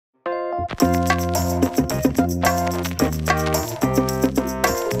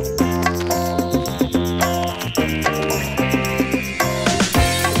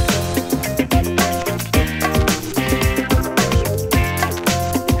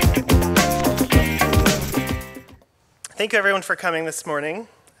Thank you everyone for coming this morning.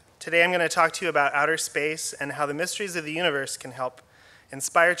 Today I'm going to talk to you about outer space and how the mysteries of the universe can help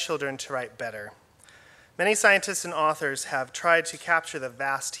inspire children to write better. Many scientists and authors have tried to capture the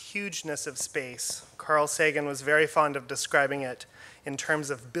vast hugeness of space. Carl Sagan was very fond of describing it in terms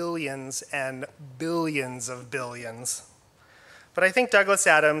of billions and billions of billions. But I think Douglas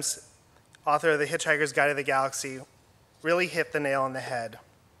Adams, author of The Hitchhiker's Guide to the Galaxy, really hit the nail on the head.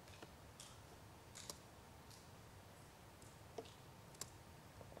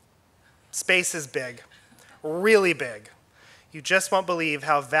 Space is big, really big. You just won't believe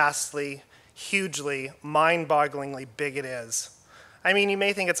how vastly, hugely, mind-bogglingly big it is. I mean, you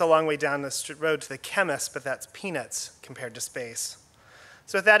may think it's a long way down the road to the chemist, but that's peanuts compared to space.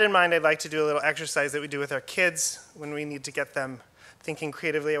 So with that in mind, I'd like to do a little exercise that we do with our kids when we need to get them thinking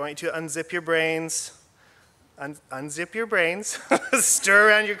creatively. I want you to unzip your brains, unzip your brains, stir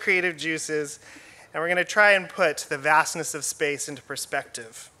around your creative juices, and we're going to try and put the vastness of space into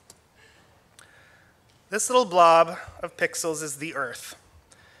perspective. This little blob of pixels is the Earth,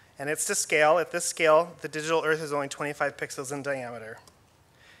 and it's to scale. At this scale, the digital Earth is only 25 pixels in diameter.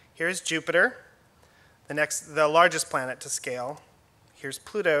 Here's Jupiter, the largest planet to scale. Here's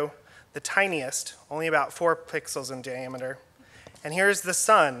Pluto, the tiniest, only about 4 pixels in diameter. And here's the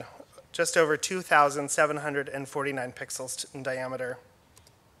Sun, just over 2,749 pixels in diameter.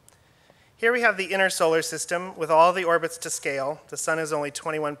 Here we have the inner solar system with all the orbits to scale. The Sun is only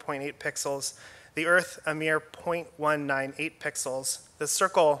 21.8 pixels. The Earth, a mere 0.198 pixels. The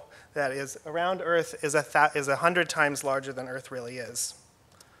circle that is around Earth is 100 times larger than Earth really is.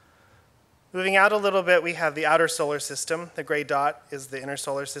 Moving out a little bit, we have the outer solar system. The gray dot is the inner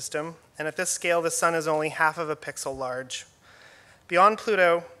solar system. And at this scale, the Sun is only half of a pixel large. Beyond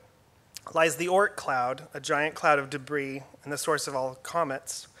Pluto lies the Oort cloud, a giant cloud of debris and the source of all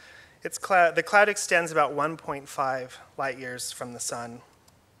comets. The cloud extends about 1.5 light years from the Sun.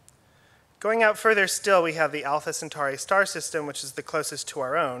 Going out further still, we have the Alpha Centauri star system, which is the closest to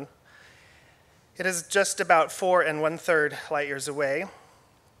our own. It is just about 4 1/3 light years away.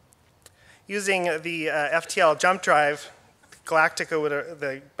 Using the FTL jump drive, the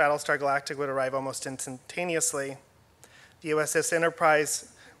Battlestar Galactica would arrive almost instantaneously. The USS Enterprise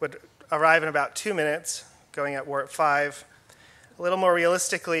would arrive in about 2 minutes, going at warp 5. A little more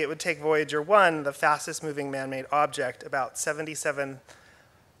realistically, it would take Voyager 1, the fastest moving man-made object, about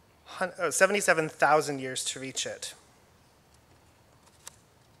 77,000 years to reach it.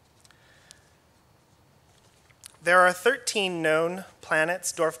 There are 13 known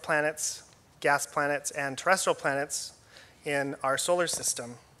planets, dwarf planets, gas planets, and terrestrial planets in our solar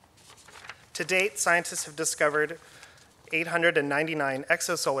system. To date, scientists have discovered 899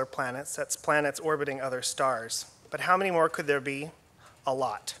 exosolar planets, that's planets orbiting other stars. But how many more could there be? A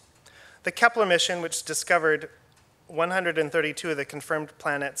lot. The Kepler mission, which discovered 132 of the confirmed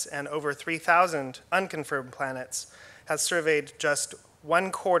planets and over 3,000 unconfirmed planets, has surveyed just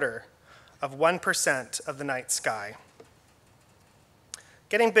 1/4 of 1% of the night sky.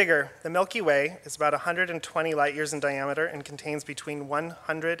 Getting bigger, the Milky Way is about 120 light years in diameter and contains between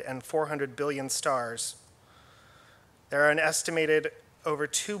 100 and 400 billion stars. There are an estimated over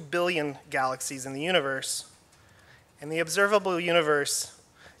 2 billion galaxies in the universe, and the observable universe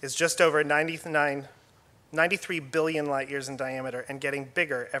is just over 93 billion light years in diameter and getting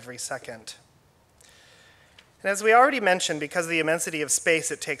bigger every second. And as we already mentioned, because of the immensity of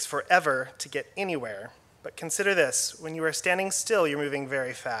space, it takes forever to get anywhere. But consider this, when you are standing still, you're moving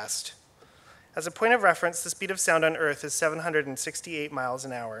very fast. As a point of reference, the speed of sound on Earth is 768 miles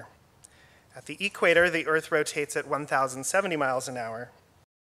an hour. At the equator, the Earth rotates at 1,070 miles an hour.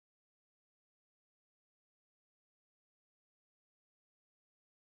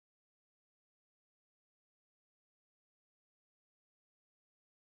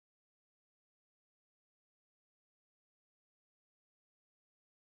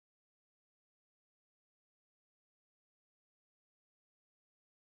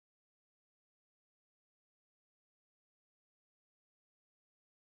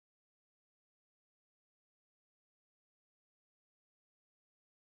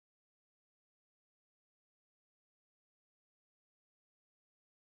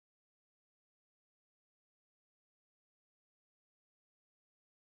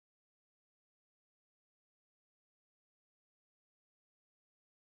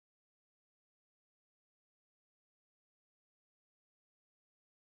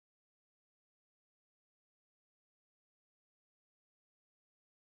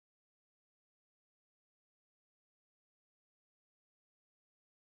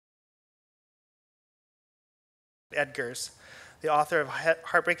 Edgars, the author of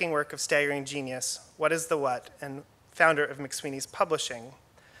heartbreaking work of staggering genius, What is the What, and founder of McSweeney's Publishing.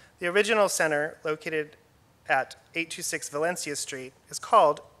 The original center, located at 826 Valencia Street, is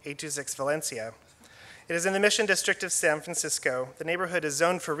called 826 Valencia. It is in the Mission District of San Francisco. The neighborhood is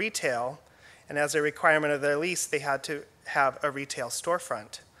zoned for retail, and as a requirement of their lease, they had to have a retail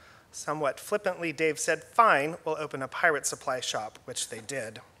storefront. Somewhat flippantly, Dave said, "Fine, we'll open a pirate supply shop," which they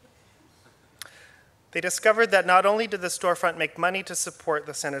did. They discovered that not only did the storefront make money to support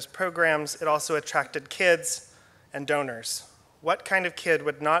the center's programs, it also attracted kids and donors. What kind of kid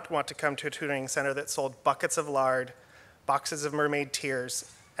would not want to come to a tutoring center that sold buckets of lard, boxes of mermaid tears,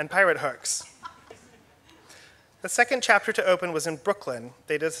 and pirate hooks? The second chapter to open was in Brooklyn.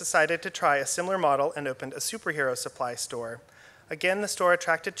 They decided to try a similar model and opened a superhero supply store. Again, the store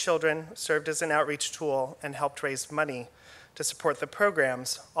attracted children, served as an outreach tool, and helped raise money to support the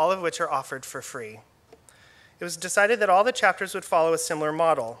programs, all of which are offered for free. It was decided that all the chapters would follow a similar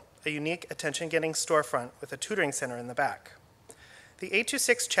model, a unique attention-getting storefront with a tutoring center in the back. The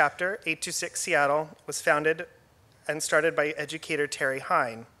 826 chapter, 826 Seattle, was founded and started by educator Terry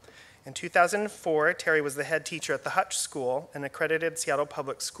Hine. In 2004, Terry was the head teacher at the Hutch School, an accredited Seattle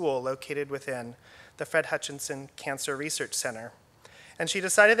public school located within the Fred Hutchinson Cancer Research Center. And she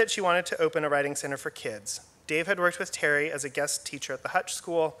decided that she wanted to open a writing center for kids. Dave had worked with Terry as a guest teacher at the Hutch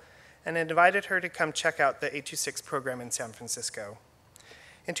School and invited her to come check out the 826 program in San Francisco.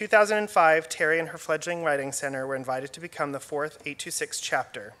 In 2005, Terry and her fledgling writing center were invited to become the fourth 826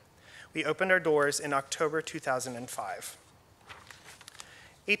 chapter. We opened our doors in October 2005.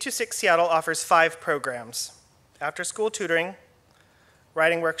 826 Seattle offers 5 programs: after-school tutoring,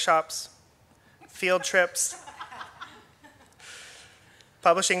 writing workshops, field trips,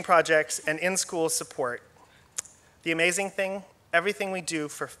 publishing projects, and in-school support. The amazing thing, everything we do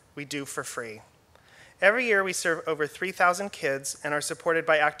for free. Every year we serve over 3,000 kids and are supported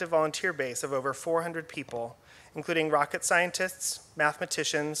by active volunteer base of over 400 people, including rocket scientists,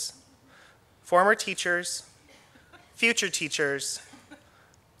 mathematicians, former teachers, future teachers,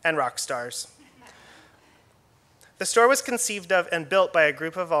 and rock stars. The store was conceived of and built by a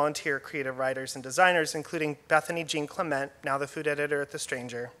group of volunteer creative writers and designers, including Bethany Jean Clement, now the food editor at The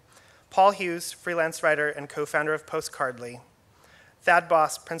Stranger, Paul Hughes, freelance writer and co-founder of Postcardly, Thad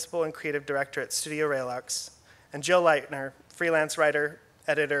Boss, principal and creative director at Studio Railux, and Jill Leitner, freelance writer,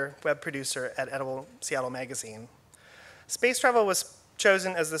 editor, web producer at Edible Seattle Magazine. Space travel was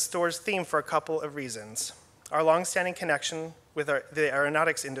chosen as the store's theme for a couple of reasons. Our longstanding connection with the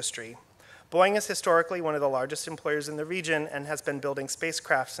aeronautics industry. Boeing is historically one of the largest employers in the region and has been building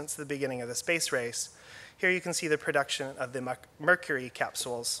spacecraft since the beginning of the space race. Here you can see the production of the Mercury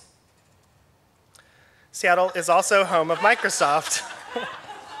capsules. Seattle is also home of Microsoft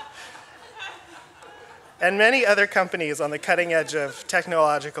and many other companies on the cutting edge of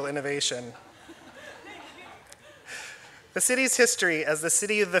technological innovation. The city's history as the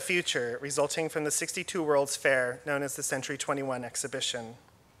city of the future, resulting from the 62 World's Fair, known as the Century 21 exhibition.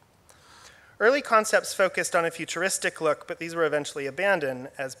 Early concepts focused on a futuristic look, but these were eventually abandoned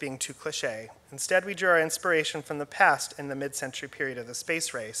as being too cliché. Instead, we drew our inspiration from the past in the mid-century period of the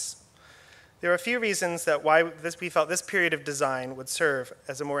space race. There are a few reasons that why we felt this period of design would serve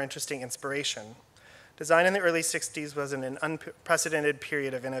as a more interesting inspiration. Design in the early 60s was an unprecedented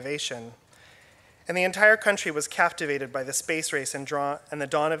period of innovation, and the entire country was captivated by the space race and the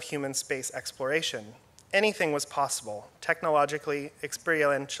dawn of human space exploration. Anything was possible, technologically,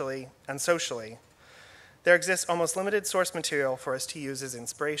 experientially, and socially. There exists almost limited source material for us to use as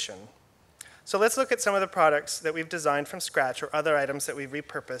inspiration. So let's look at some of the products that we've designed from scratch or other items that we've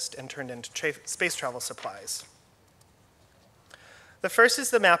repurposed and turned into space travel supplies. The first is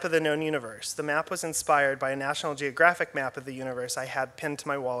the map of the known universe. The map was inspired by a National Geographic map of the universe I had pinned to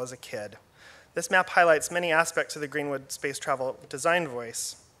my wall as a kid. This map highlights many aspects of the Greenwood space travel design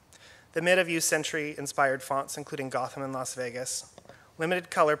voice. The mid-of-use century-inspired fonts, including Gotham and Las Vegas, limited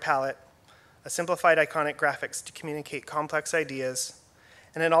color palette, a simplified iconic graphics to communicate complex ideas,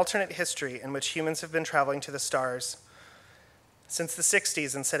 and an alternate history in which humans have been traveling to the stars since the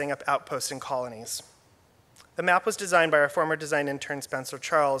 60s and setting up outposts and colonies. The map was designed by our former design intern, Spencer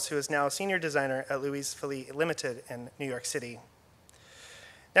Charles, who is now a senior designer at Louis Philippe Limited in New York City.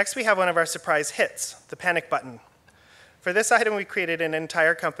 Next, we have one of our surprise hits, the panic button. For this item, we created an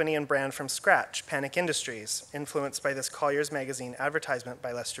entire company and brand from scratch, Panic Industries, influenced by this Collier's Magazine advertisement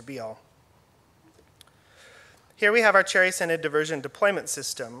by Lester Beale. Here we have our cherry-scented diversion deployment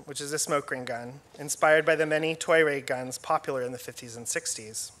system, which is a smoke ring gun, inspired by the many toy ray guns popular in the 50s and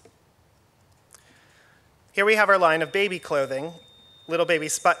 60s. Here we have our line of baby clothing, Little Baby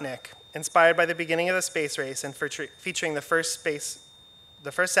Sputnik, inspired by the beginning of the space race and featuring the first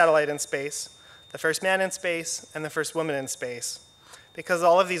satellite in space, the first man in space, and the first woman in space. Because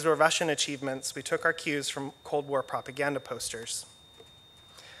all of these were Russian achievements, we took our cues from Cold War propaganda posters.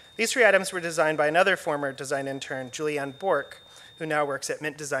 These 3 items were designed by another former design intern, Julianne Bork, who now works at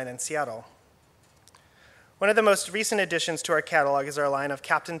Mint Design in Seattle. One of the most recent additions to our catalog is our line of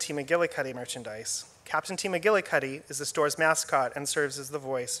Captain T. McGillicuddy merchandise. Captain T. McGillicuddy is the store's mascot and serves as the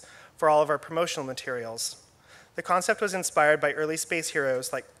voice for all of our promotional materials. The concept was inspired by early space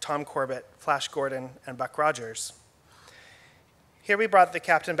heroes like Tom Corbett, Flash Gordon, and Buck Rogers. Here we brought the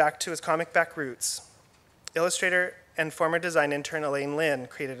captain back to his comic back roots. Illustrator and former design intern Elaine Lynn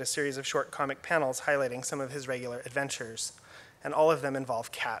created a series of short comic panels highlighting some of his regular adventures, and all of them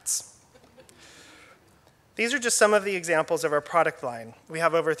involve cats. These are just some of the examples of our product line. We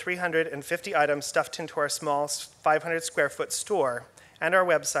have over 350 items stuffed into our small 500 square foot store and our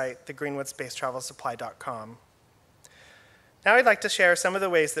website, thegreenwoodspacetavelsupply.com. Now I'd like to share some of the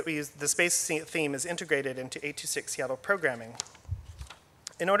ways that we use the space theme is integrated into 826 Seattle programming.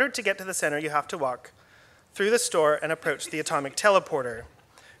 In order to get to the center, you have to walk through the store and approach the atomic teleporter,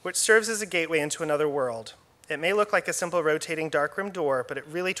 which serves as a gateway into another world. It may look like a simple rotating darkroom door, but it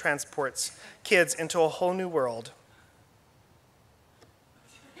really transports kids into a whole new world.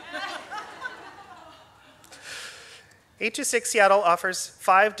 826 Seattle offers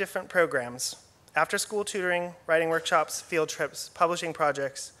 5 different programs: after-school tutoring, writing workshops, field trips, publishing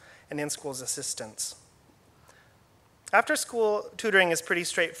projects, and in-schools assistance. After-school tutoring is pretty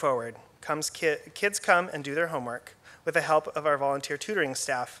straightforward. Kids come and do their homework with the help of our volunteer tutoring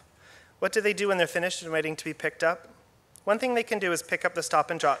staff. What do they do when they're finished and waiting to be picked up? One thing they can do is pick up the Stop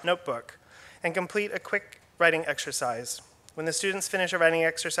and Jot notebook and complete a quick writing exercise. When the students finish a writing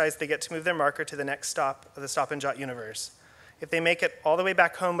exercise, they get to move their marker to the next stop of the Stop and Jot universe. If they make it all the way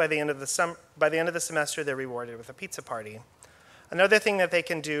back home by the end of the semester, they're rewarded with a pizza party. Another thing that they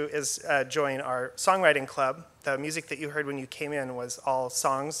can do is join our songwriting club. The music that you heard when you came in was all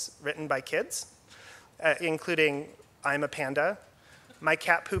songs written by kids, including I'm a Panda, My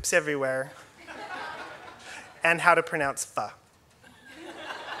Cat Poops Everywhere, and How to Pronounce Pho.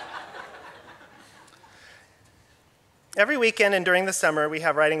 Every weekend and during the summer, we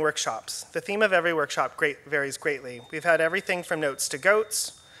have writing workshops. The theme of every workshop varies greatly. We've had everything from notes to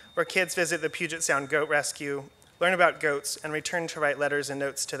goats, where kids visit the Puget Sound Goat Rescue, learn about goats, and return to write letters and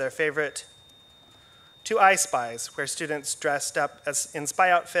notes to their favorite, to I Spies, where students dressed up in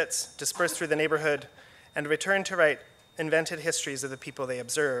spy outfits disperse through the neighborhood and return to write invented histories of the people they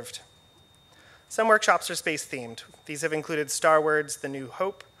observed. Some workshops are space-themed. These have included Star Words, The New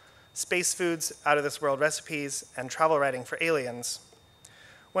Hope, Space Foods, Out-of-This-World Recipes, and Travel Writing for Aliens.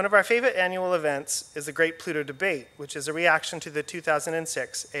 One of our favorite annual events is the Great Pluto Debate, which is a reaction to the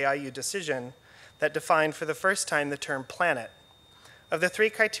 2006 AIU decision that defined for the first time the term planet. Of the 3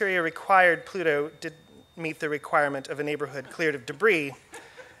 criteria required, Pluto did meet the requirement of a neighborhood cleared of debris.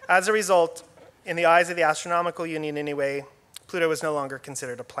 As a result, in the eyes of the Astronomical Union anyway, Pluto is no longer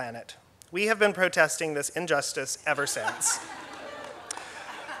considered a planet. We have been protesting this injustice ever since.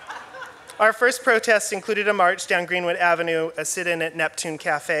 Our first protest included a march down Greenwood Avenue, a sit-in at Neptune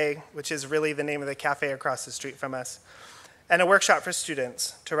Cafe, which is really the name of the cafe across the street from us, and a workshop for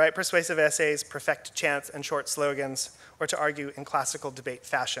students to write persuasive essays, perfect chants and short slogans, or to argue in classical debate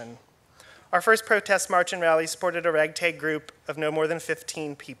fashion. Our first protest march and rally supported a ragtag group of no more than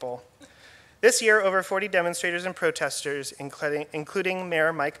 15 people. This year, over 40 demonstrators and protesters, including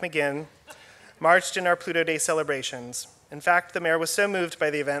Mayor Mike McGinn, marched in our Pluto Day celebrations. In fact, the mayor was so moved by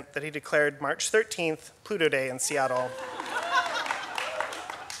the event that he declared March 13th Pluto Day in Seattle.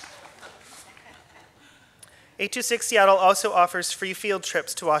 826 Seattle also offers free field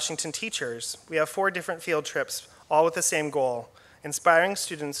trips to Washington teachers. We have 4 different field trips, all with the same goal: inspiring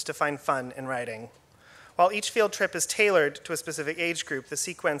students to find fun in writing. While each field trip is tailored to a specific age group, the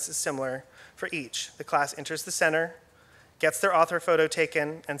sequence is similar for each. The class enters the center, gets their author photo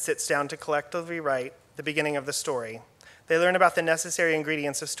taken, and sits down to collectively write the beginning of the story. They learn about the necessary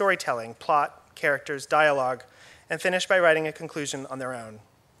ingredients of storytelling: plot, characters, dialogue, and finish by writing a conclusion on their own.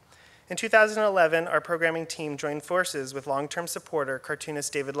 In 2011, our programming team joined forces with long-term supporter,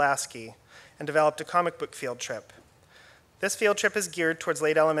 cartoonist David Lasky, and developed a comic book field trip. This field trip is geared towards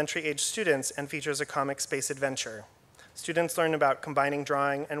late elementary age students and features a comic space adventure. Students learn about combining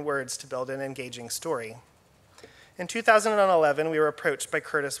drawing and words to build an engaging story. In 2011, we were approached by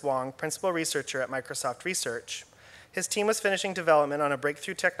Curtis Wong, principal researcher at Microsoft Research. His team was finishing development on a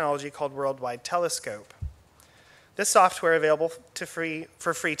breakthrough technology called Worldwide Telescope. This software, available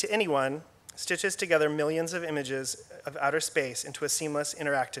for free to anyone, stitches together millions of images of outer space into a seamless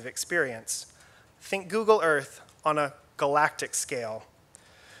interactive experience. Think Google Earth on a galactic scale.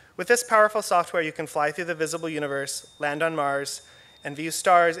 With this powerful software, you can fly through the visible universe, land on Mars, and view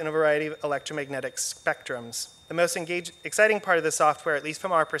stars in a variety of electromagnetic spectrums. The most exciting part of the software, at least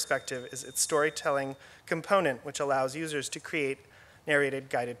from our perspective, is its storytelling component, which allows users to create narrated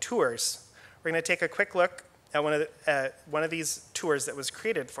guided tours. We're going to take a quick look at one of these tours that was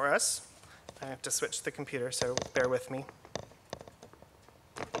created for us. I have to switch the computer, so bear with me.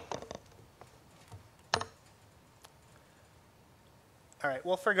 All right,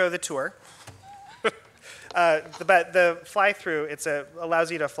 we'll forgo the tour. But the fly-through,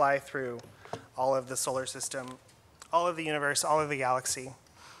 allows you to fly through all of the solar system, all of the universe, all of the galaxy.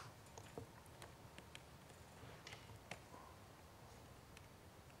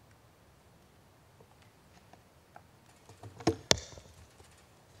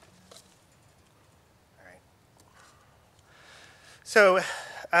 So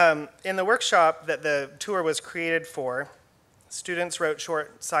in the workshop that the tour was created for, students wrote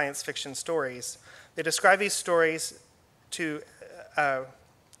short science fiction stories. They describe these stories to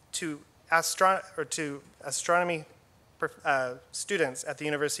astronomy students at the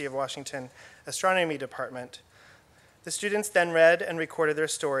University of Washington Astronomy Department. The students then read and recorded their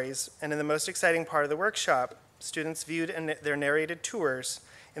stories, and in the most exciting part of the workshop, students viewed their narrated tours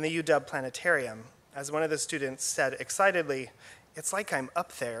in the UW Planetarium. As one of the students said excitedly, "It's like I'm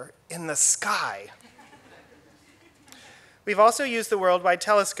up there in the sky." We've also used the Worldwide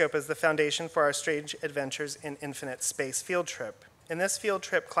Telescope as the foundation for our Strange Adventures in Infinite Space field trip. In this field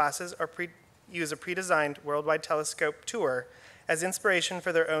trip, classes use a pre-designed Worldwide Telescope tour as inspiration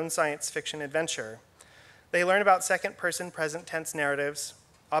for their own science fiction adventure. They learn about second-person present tense narratives,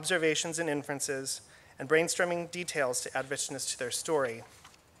 observations and inferences, and brainstorming details to add richness to their story.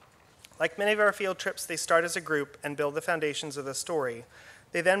 Like many of our field trips, they start as a group and build the foundations of the story.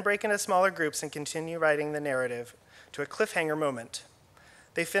 They then break into smaller groups and continue writing the narrative to a cliffhanger moment.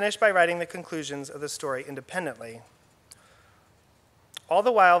 They finish by writing the conclusions of the story independently. All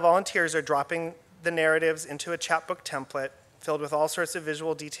the while, volunteers are dropping the narratives into a chapbook template filled with all sorts of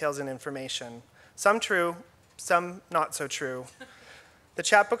visual details and information. Some true, some not so true. The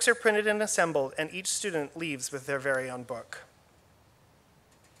chapbooks are printed and assembled, and each student leaves with their very own book.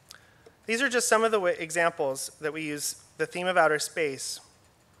 These are just some of the examples that we use the theme of outer space,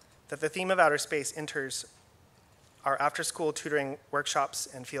 enters our after-school tutoring workshops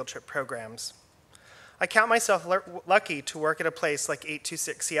and field trip programs. I count myself lucky to work at a place like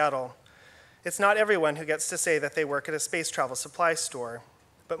 826 Seattle. It's not everyone who gets to say that they work at a space travel supply store,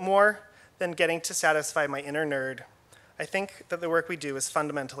 but more than getting to satisfy my inner nerd, I think that the work we do is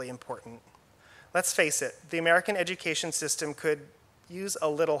fundamentally important. Let's face it, the American education system could use a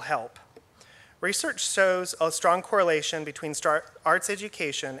little help. Research shows a strong correlation between arts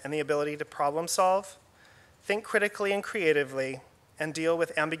education and the ability to problem solve, think critically and creatively, and deal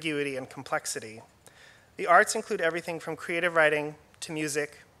with ambiguity and complexity. The arts include everything from creative writing to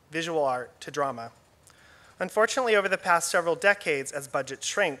music, visual art to drama. Unfortunately, over the past several decades, as budgets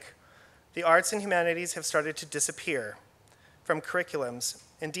shrink, the arts and humanities have started to disappear from curriculums.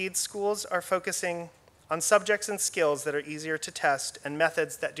 Indeed, schools are focusing on subjects and skills that are easier to test and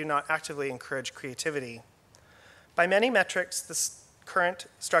methods that do not actively encourage creativity. By many metrics, the current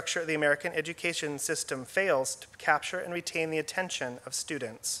structure of the American education system fails to capture and retain the attention of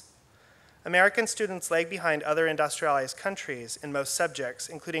students. American students lag behind other industrialized countries in most subjects,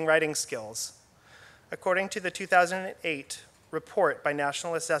 including writing skills. According to the 2008 report by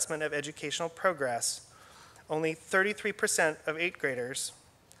National Assessment of Educational Progress, only 33% of 8th graders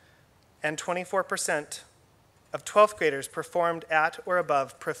and 24% of 12th graders performed at or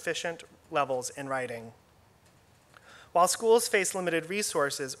above proficient levels in writing. While schools face limited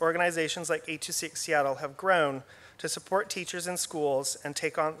resources, organizations like 826 Seattle have grown to support teachers in schools and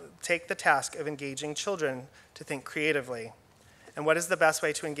take the task of engaging children to think creatively. And what is the best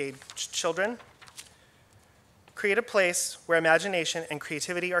way to engage children? Create a place where imagination and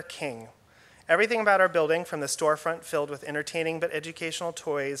creativity are king. Everything about our building, from the storefront filled with entertaining but educational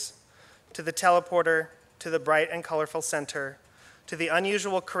toys, to the teleporter, to the bright and colorful center, to the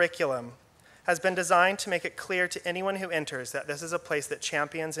unusual curriculum, has been designed to make it clear to anyone who enters that this is a place that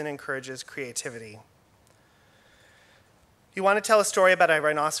champions and encourages creativity. You want to tell a story about a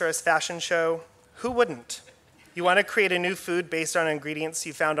rhinoceros fashion show? Who wouldn't? You want to create a new food based on ingredients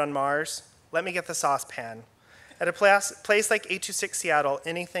you found on Mars? Let me get the saucepan. At a place like 826 Seattle,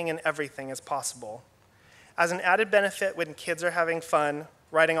 anything and everything is possible. As an added benefit, when kids are having fun,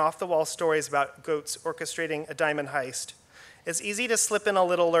 writing off-the-wall stories about goats orchestrating a diamond heist, it's easy to slip in a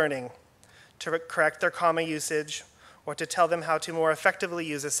little learning, to correct their comma usage, or to tell them how to more effectively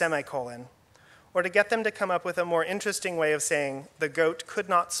use a semicolon, or to get them to come up with a more interesting way of saying, the goat could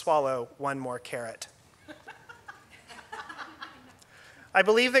not swallow one more carrot. I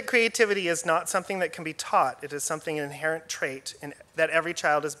believe that creativity is not something that can be taught. It is something, an inherent trait that every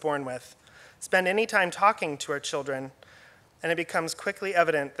child is born with. Spend any time talking to our children, and it becomes quickly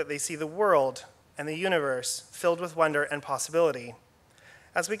evident that they see the world and the universe filled with wonder and possibility.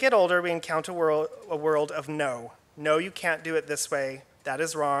 As we get older, we encounter a world of no. No, you can't do it this way. That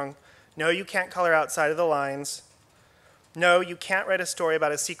is wrong. No, you can't color outside of the lines. No, you can't write a story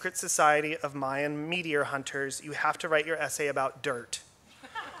about a secret society of Mayan meteor hunters. You have to write your essay about dirt.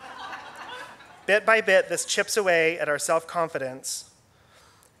 Bit by bit, this chips away at our self-confidence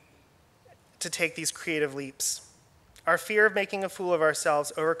to take these creative leaps. Our fear of making a fool of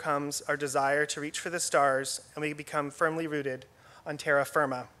ourselves overcomes our desire to reach for the stars, and we become firmly rooted on terra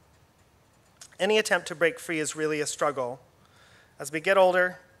firma. Any attempt to break free is really a struggle. As we get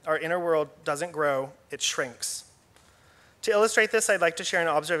older, our inner world doesn't grow, it shrinks. To illustrate this, I'd like to share an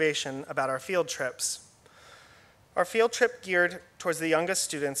observation about our field trips. Our field trip geared towards the youngest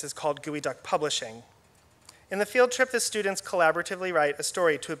students is called Gooey Duck Publishing. In the field trip, the students collaboratively write a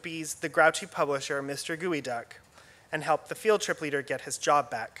story to appease the grouchy publisher, Mr. Gooey Duck, and help the field trip leader get his job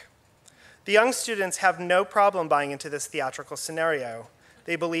back. The young students have no problem buying into this theatrical scenario.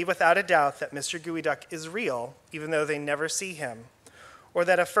 They believe without a doubt that Mr. Gooey Duck is real, even though they never see him, or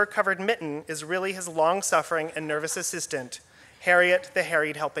that a fur-covered mitten is really his long-suffering and nervous assistant, Harriet the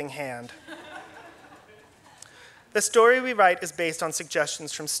Harried Helping Hand. The story we write is based on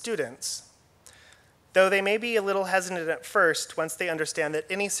suggestions from students. Though they may be a little hesitant at first, once they understand that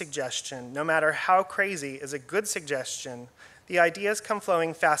any suggestion, no matter how crazy, is a good suggestion, the ideas come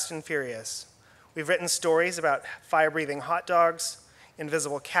flowing fast and furious. We've written stories about fire-breathing hot dogs,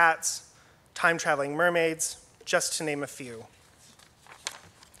 invisible cats, time-traveling mermaids, just to name a few.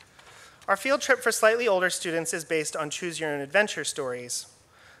 Our field trip for slightly older students is based on choose-your-own-adventure stories.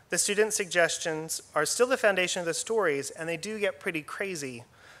 The student suggestions are still the foundation of the stories, and they do get pretty crazy.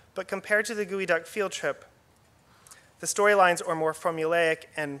 But compared to the Gooey Duck field trip, the storylines are more formulaic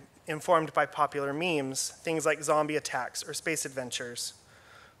and informed by popular memes, things like zombie attacks or space adventures.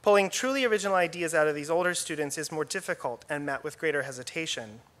 Pulling truly original ideas out of these older students is more difficult and met with greater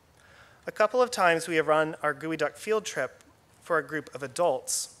hesitation. A couple of times we have run our Gooey Duck field trip for a group of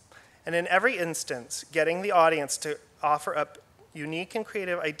adults, and in every instance, getting the audience to offer up unique and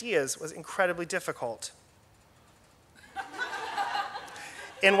creative ideas was incredibly difficult.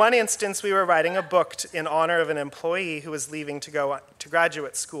 In one instance, we were writing a book in honor of an employee who was leaving to go to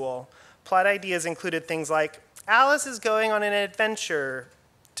graduate school. Plot ideas included things like, Alice is going on an adventure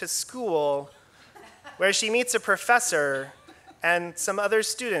to school where she meets a professor and some other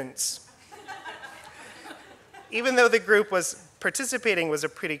students. Even though the group was participating was a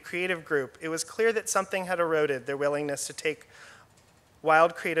pretty creative group, it was clear that something had eroded their willingness to take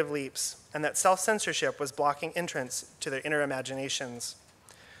wild creative leaps, and that self-censorship was blocking entrance to their inner imaginations.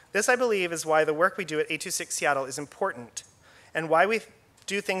 This, I believe, is why the work we do at 826 Seattle is important, and why we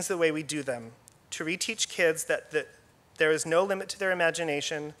do things the way we do them, to reteach kids that there is no limit to their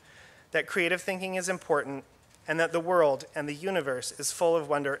imagination, that creative thinking is important, and that the world and the universe is full of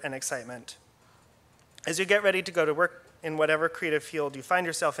wonder and excitement. As you get ready to go to work in whatever creative field you find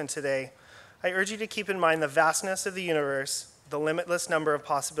yourself in today, I urge you to keep in mind the vastness of the universe, the limitless number of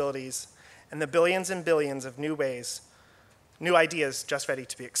possibilities, and the billions and billions of new ideas just ready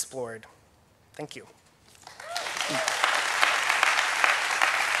to be explored. Thank you.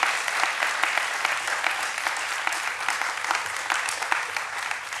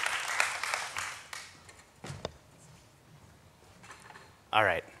 All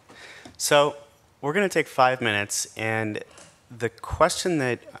right. So we're going to take 5 minutes, and the question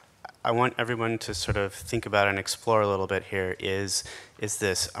that I want everyone to sort of think about and explore a little bit here is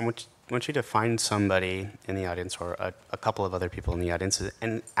this. I want you to find somebody in the audience or a couple of other people in the audience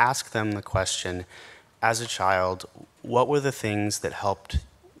and ask them the question, as a child, what were the things that helped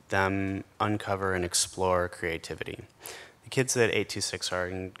them uncover and explore creativity? The kids at 826 are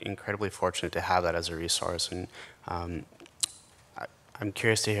incredibly fortunate to have that as a resource, and I'm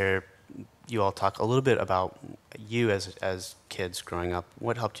curious to hear you all talk a little bit about you as kids growing up.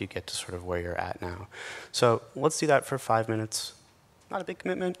 What helped you get to sort of where you're at now? So let's do that for 5 minutes. Not a big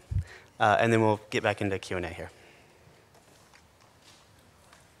commitment. And then we'll get back into Q&A here.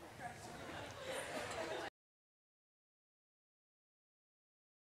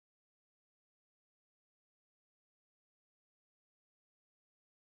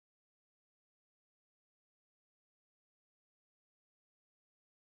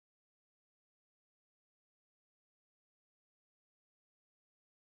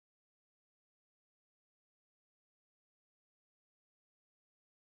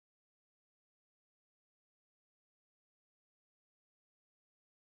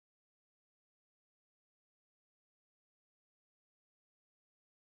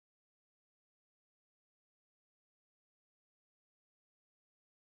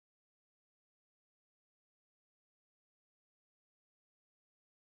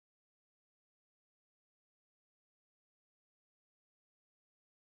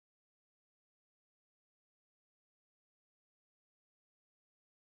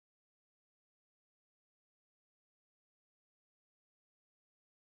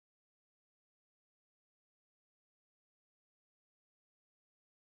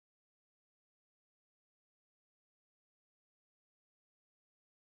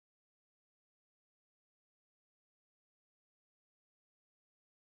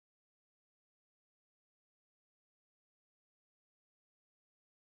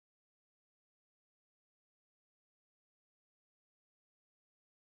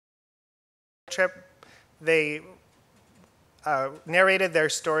 trip, they narrated their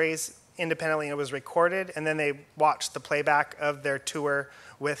stories independently, and it was recorded, and then they watched the playback of their tour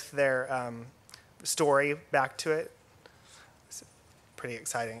with their story back to it. It's pretty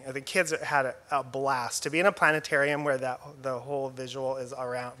exciting. The kids had a blast. To be in a planetarium where the whole visual is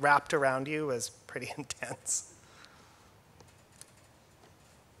wrapped around you was pretty intense.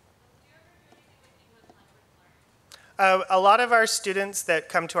 A lot of our students that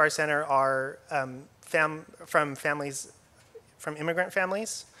come to our center are from immigrant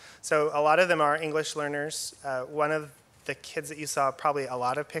families. So a lot of them are English learners. One of the kids that you saw probably a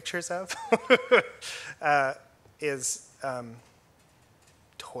lot of pictures of is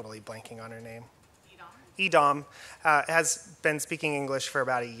totally blanking on her name. Edom has been speaking English for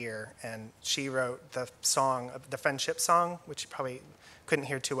about a year, and she wrote the song, the friendship song, which you probably couldn't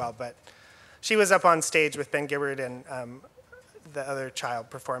hear too well, but she was up on stage with Ben Gibbard and the other child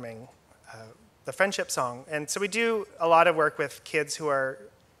performing the friendship song. And so we do a lot of work with kids who have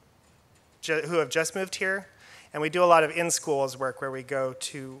just moved here, and we do a lot of in-schools work where we go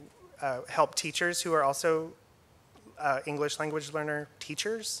to help teachers who are also English language learner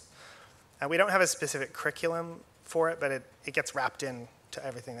teachers. We don't have a specific curriculum for it, but it gets wrapped into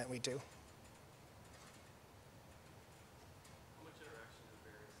everything that we do.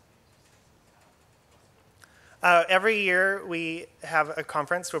 Every year we have a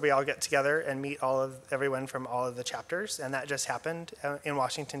conference where we all get together and meet everyone from all of the chapters, and that just happened in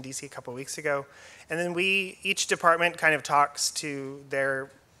Washington, D.C. a couple weeks ago. And then each department kind of talks to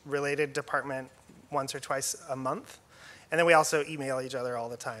their related department once or twice a month. And then we also email each other all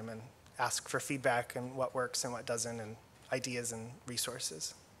the time and ask for feedback and what works and what doesn't, and ideas and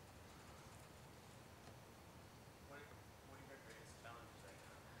resources.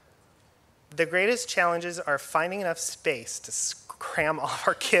 The greatest challenges are finding enough space to cram all of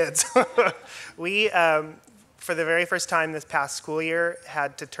our kids. We, for the very first time this past school year,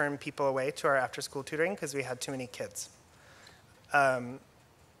 had to turn people away to our after-school tutoring because we had too many kids.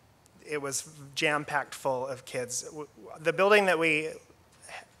 It was jam-packed full of kids. The building that we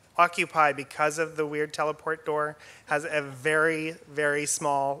occupy, because of the weird teleport door, has a very, very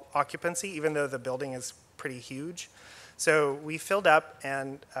small occupancy, even though the building is pretty huge. So we filled up,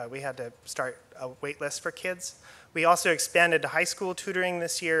 and we had to start a wait list for kids. We also expanded to high school tutoring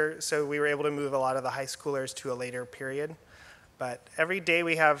this year, so we were able to move a lot of the high schoolers to a later period. But every day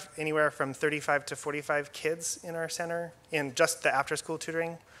we have anywhere from 35 to 45 kids in our center in just the after-school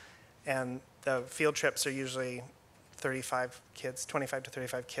tutoring, and the field trips are usually 35 kids, 25 to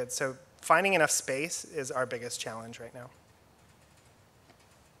 35 kids. So finding enough space is our biggest challenge right now.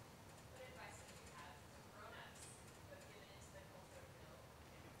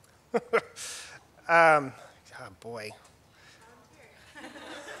 Oh boy.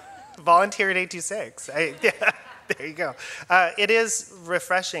 Volunteer at 826. Yeah, there you go. It is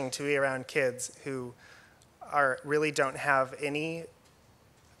refreshing to be around kids who really don't have any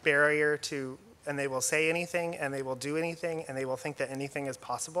barrier to, and they will say anything, and they will do anything, and they will think that anything is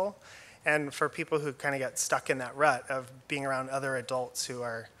possible. And for people who kind of get stuck in that rut of being around other adults who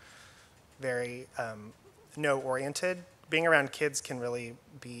are very no-oriented, being around kids can really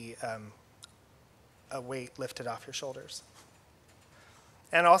be a weight lifted off your shoulders.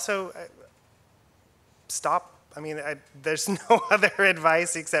 And also, stop. I mean, there's no other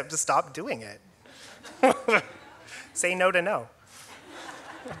advice except to stop doing it. Say no to no.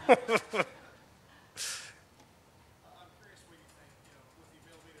 I'm curious what you think, with the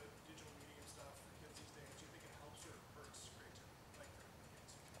ability to digital media and stuff for kids these days, do you think it helps or hurts creativity, like for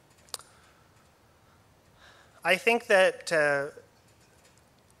kids? I think that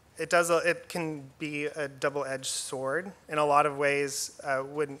it can be a double-edged sword in a lot of ways.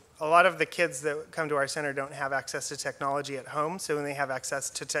 When a lot of the kids that come to our center don't have access to technology at home, so when they have access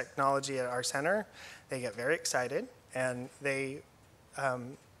to technology at our center, they get very excited, and they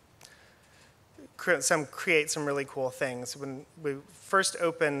create some really cool things. When we first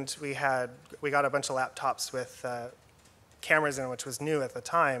opened, we got a bunch of laptops with cameras in, which was new at the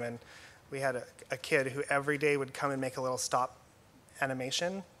time, and we had a kid who every day would come and make a little stop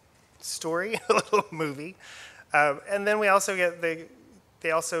animation story, a little movie. And then we also get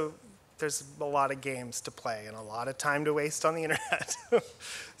there's a lot of games to play and a lot of time to waste on the internet.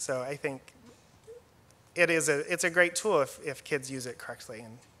 So I think it's a great tool if kids use it correctly.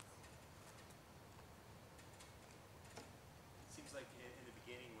 And it seems like in the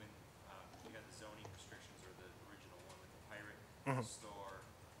beginning when you had the zoning restrictions or the original one with the pirate store,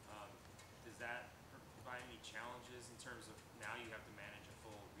 does that provide any challenges in terms of now you have to manage a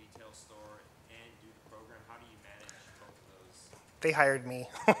full retail store and do the program? How do you manage both of those? They hired me.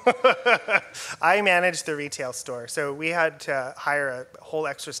 I managed the retail store, so we had to hire a whole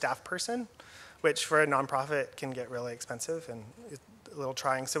extra staff person, which for a nonprofit can get really expensive and it's a little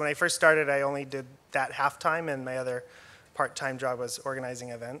trying. So when I first started, I only did that half-time, and my other part-time job was organizing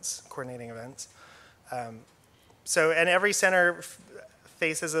events, coordinating events. And every center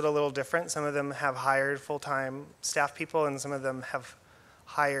faces it a little different. Some of them have hired full-time staff people, and some of them have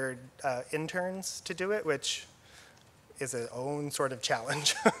hired interns to do it, which is its own sort of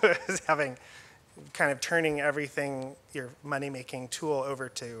challenge, is having kind of turning everything, your money-making tool over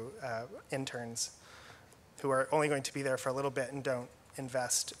to interns who are only going to be there for a little bit and don't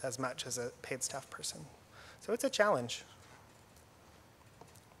invest as much as a paid staff person. So it's a challenge.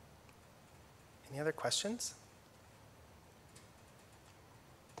 Any other questions?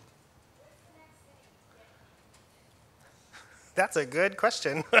 That's a good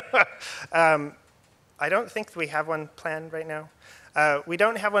question. I don't think we have one planned right now. We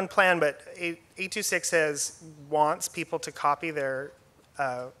don't have one planned, but 826 wants people to copy their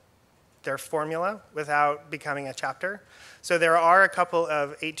formula without becoming a chapter. So there are a couple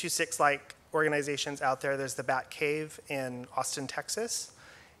of 826-like organizations out there. There's the Bat Cave in Austin, Texas,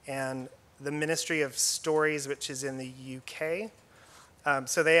 and the Ministry of Stories, which is in the UK.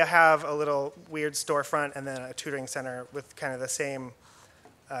 So they have a little weird storefront and then a tutoring center with kind of the same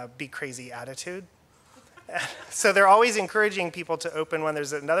be crazy attitude. So they're always encouraging people to open one.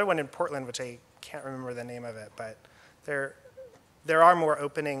 There's another one in Portland, which I can't remember the name of it, but there are more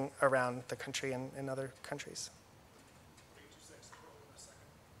opening around the country and in other countries. 826,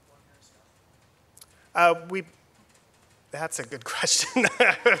 one here, That's a good question.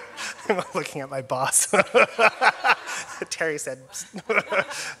 I'm looking at my boss. Terry said,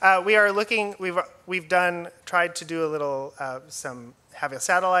 we are looking, we've tried to do a little, have a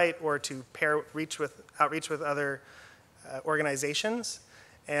satellite or to outreach with other organizations.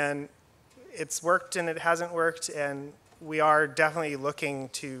 And it's worked and it hasn't worked. And we are definitely looking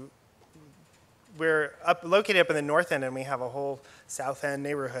we're located up in the north end, and we have a whole south end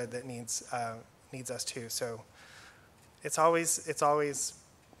neighborhood that needs us too. So it's hard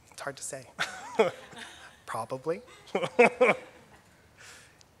to say. Probably.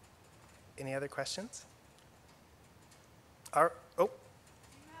 Any other questions? Do you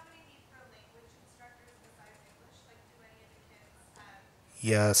have any need for language instructors besides English? Like, do any of the kids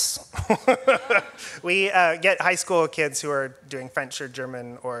Yes. We get high school kids who are doing French or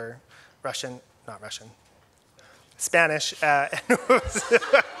German or Spanish.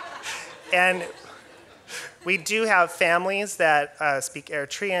 And we do have families that speak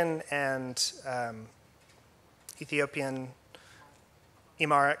Eritrean and Ethiopian,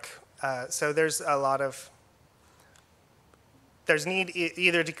 Amharic. So there's there's need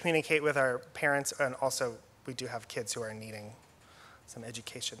either to communicate with our parents, and also we do have kids who are needing some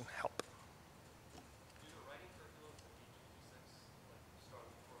education help. Do the writing curriculums at 826 start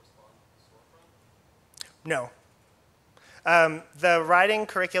with correspond storefront? No. The writing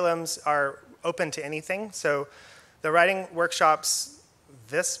curriculums are open to anything. So the writing workshops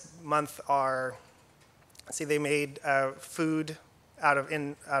this month are, they made food out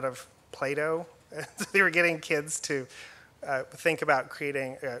of Play-Doh. They were getting kids to think about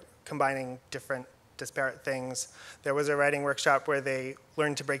combining different disparate things. There was a writing workshop where they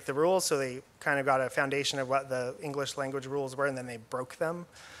learned to break the rules, so they kind of got a foundation of what the English language rules were, and then they broke them,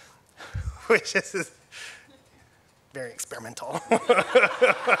 which is very experimental.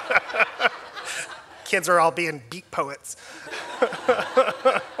 Kids are all being beat poets.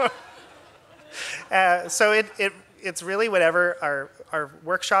 So it's really whatever. Our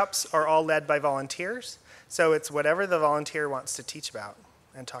workshops are all led by volunteers, so it's whatever the volunteer wants to teach about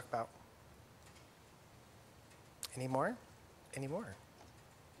and talk about. Any more? Does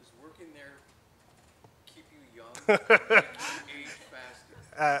working there keep you young or make you age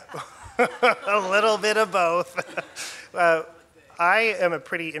faster? A little bit of both. I am a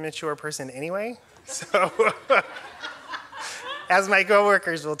pretty immature person anyway, so as my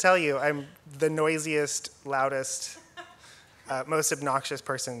coworkers will tell you, I'm the noisiest, loudest, most obnoxious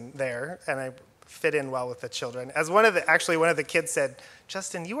person there, and I fit in well with the children. As one of the kids said,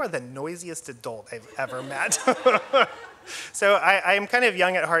 "Justin, you are the noisiest adult I've ever met." So I'm kind of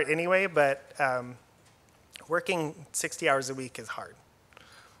young at heart anyway, but working 60 hours a week is hard.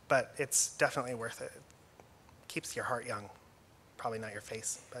 But it's definitely worth it. It keeps your heart young. Probably not your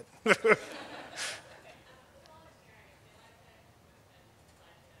face, but.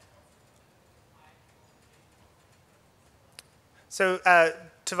 So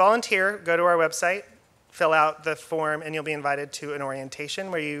to volunteer, go to our website, fill out the form, and you'll be invited to an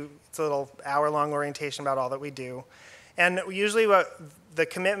orientation it's a little hour-long orientation about all that we do. And usually the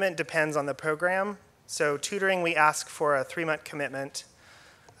commitment depends on the program. So tutoring, we ask for a 3-month commitment.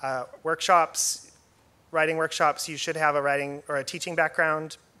 Workshops, writing workshops, you should have a writing or a teaching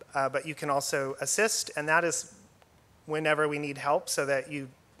background, but you can also assist, and that is whenever we need help, so that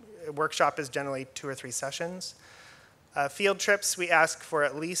workshop is generally 2 or 3 sessions. Field trips, we ask for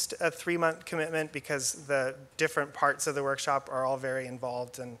at least a 3-month commitment because the different parts of the workshop are all very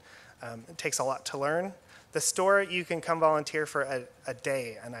involved, and it takes a lot to learn. The store, you can come volunteer for a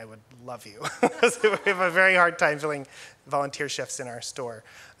day, and I would love you. So we have a very hard time filling volunteer shifts in our store.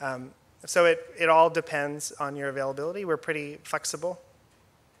 So it all depends on your availability. We're pretty flexible.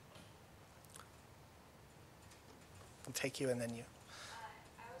 I'll take you and then you.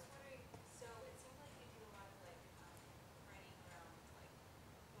 I was wondering, so it seems like you do a lot of writing around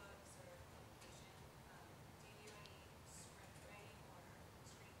books or publication. Do you do any script writing or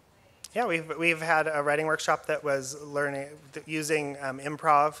screenplay? Yeah, we've had a writing workshop that was using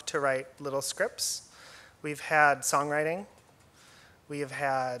improv to write little scripts. We've had songwriting. We have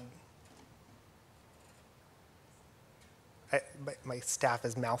had. My staff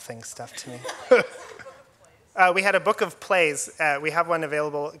is mouthing stuff to me. We had a book of plays. We have one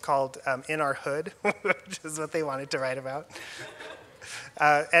available called In Our Hood, which is what they wanted to write about.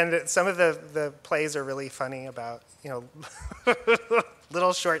 And some of the plays are really funny about,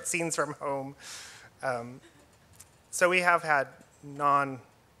 little short scenes from home. So we have had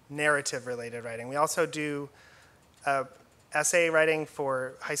non-narrative related writing. We also do essay writing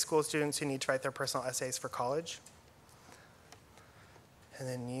for high school students who need to write their personal essays for college. And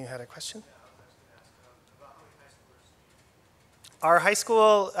then you had a question? Our high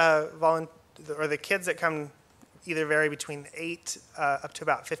school or the kids that come either vary between 8 up to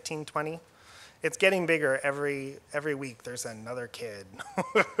about 15, 20. It's getting bigger every week. There's another kid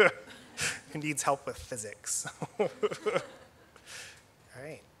who needs help with physics. All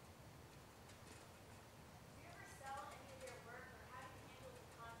right.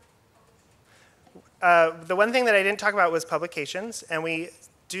 The one thing that I didn't talk about was publications, and we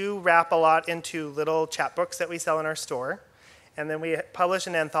do wrap a lot into little chapbooks that we sell in our store. And then we publish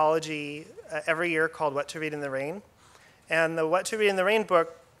an anthology every year called What to Read in the Rain. And the What to Read in the Rain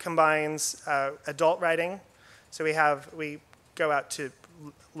book combines adult writing. So we go out to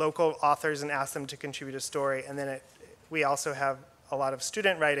local authors and ask them to contribute a story. And then we also have a lot of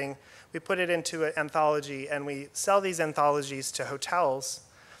student writing. We put it into an anthology, and we sell these anthologies to hotels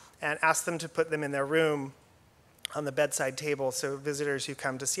and ask them to put them in their room on the bedside table, so visitors who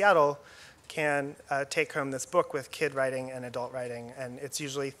come to Seattle can take home this book with kid writing and adult writing. And it's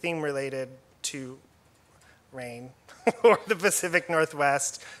usually theme related to rain or the Pacific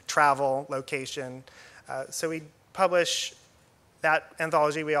Northwest, travel, location. So we publish that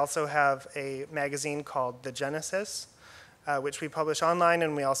anthology. We also have a magazine called The Genesis, which we publish online,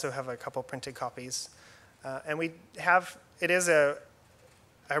 and we also have a couple printed copies. And it is a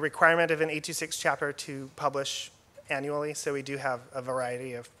requirement of an 826 chapter to publish annually, so we do have a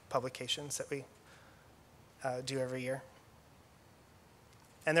variety of publications that we do every year.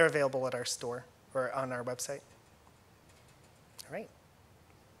 And they're available at our store or on our website. All right.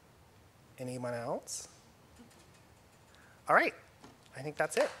 Anyone else? All right. I think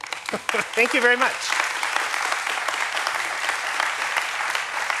that's it. Thank you very much.